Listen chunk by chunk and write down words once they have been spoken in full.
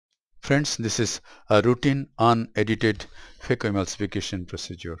Friends, this is a routine unedited PHACOEMULSIFICATION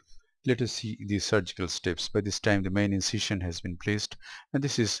procedure. Let us see the surgical steps. By this time the main incision has been placed and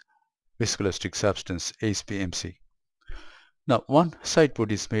this is viscoelastic substance HPMC. Now one side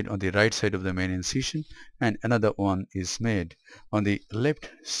put is made on the right side of the main incision and another one is made on the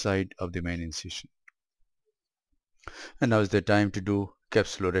left side of the main incision. And now is the time to do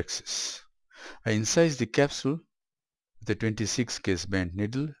capsulorhexis. I incise the capsule with a 26 gauge bent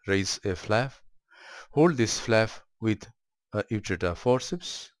needle, raise a flap, hold this flap with a utrata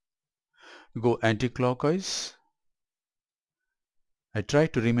forceps, go anti-clockwise. I try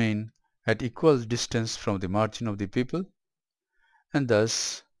to remain at equal distance from the margin of the pupil and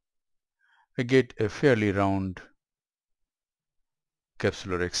thus I get a fairly round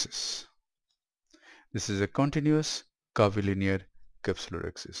capsulorhexis. This is a continuous curvilinear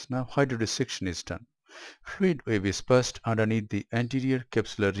capsulorhexis. Now hydrodissection is done. Fluid wave is passed underneath the anterior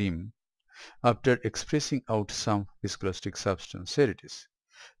capsular rim after expressing out some viscoelastic substance. Here it is.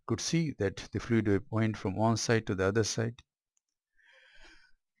 You could see that the fluid wave went from one side to the other side.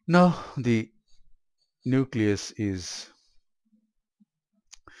 Now the nucleus is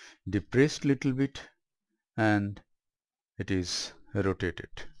depressed little bit and it is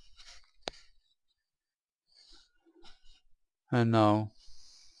rotated. And now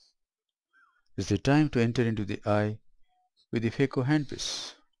is the time to enter into the eye with the phaco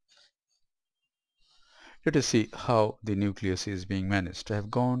handpiece. Let us see how the nucleus is being managed. I have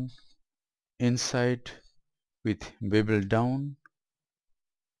gone inside with bevel down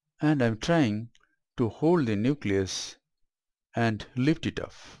and I am trying to hold the nucleus and lift it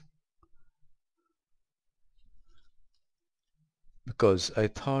up because I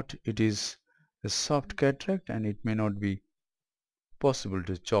thought it is a soft cataract and it may not be possible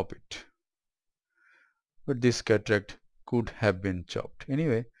to chop it, but this cataract could have been chopped.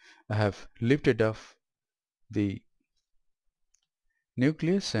 Anyway, I have lifted up the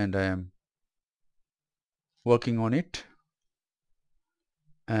nucleus and I am working on it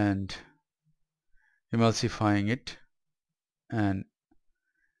and emulsifying it and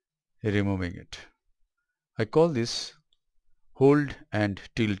removing it. I call this hold and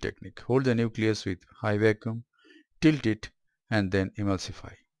tilt technique. Hold the nucleus with high vacuum, tilt it and then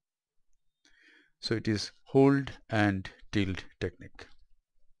emulsify. So it is hold and tilt technique.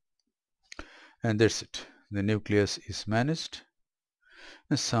 And that's it. The nucleus is managed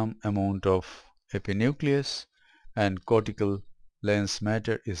and some amount of epinucleus and cortical lens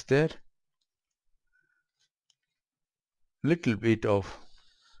matter is there. Little bit of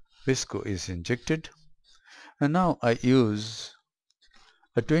visco is injected and now I use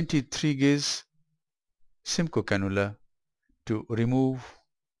a 23 gauge Simcoe cannula to remove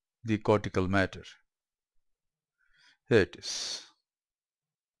the cortical matter. Here it is.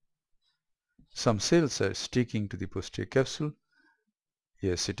 Some cells are sticking to the posterior capsule.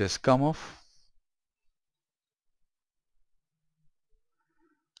 Yes, it has come off.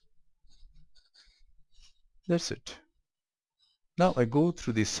 That's it. Now I go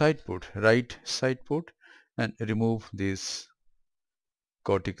through the side port, right side port, and remove this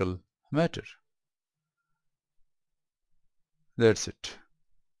cortical matter. That's it.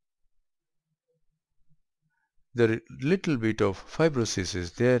 There is little bit of fibrosis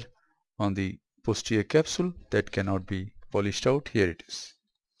is there on the posterior capsule that cannot be polished out. Here it is.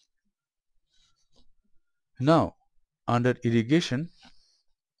 Now under irrigation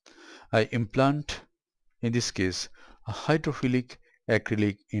I implant, in this case, a hydrophilic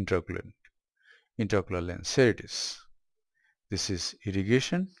acrylic intraocular lens. Here it is. This is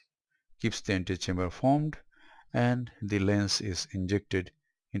irrigation, keeps the antechamber formed and the lens is injected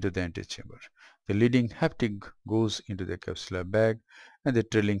into the antechamber. The leading haptic goes into the capsular bag and the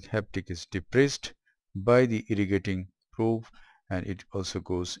trailing haptic is depressed by the irrigating probe and it also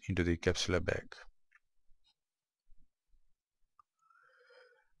goes into the capsular bag.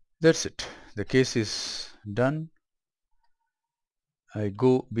 That's it. The case is done. I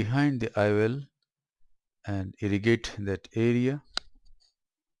go behind the IOL and irrigate that area.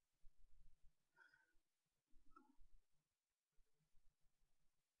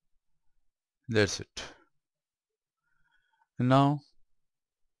 That's it. Now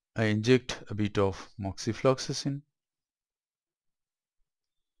I inject a bit of moxifloxacin.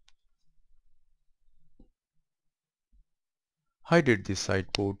 Hydrate the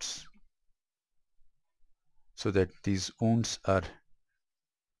side ports so that these wounds are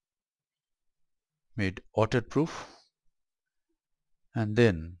made waterproof, and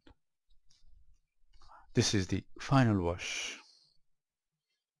then this is the final wash.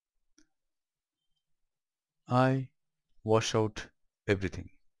 I wash out everything.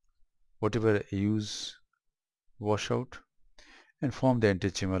 whatever I use, wash out and form the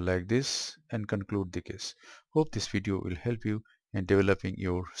anti-chamber like this and conclude the case. Hope this video will help you in developing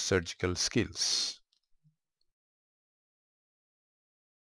your surgical skills.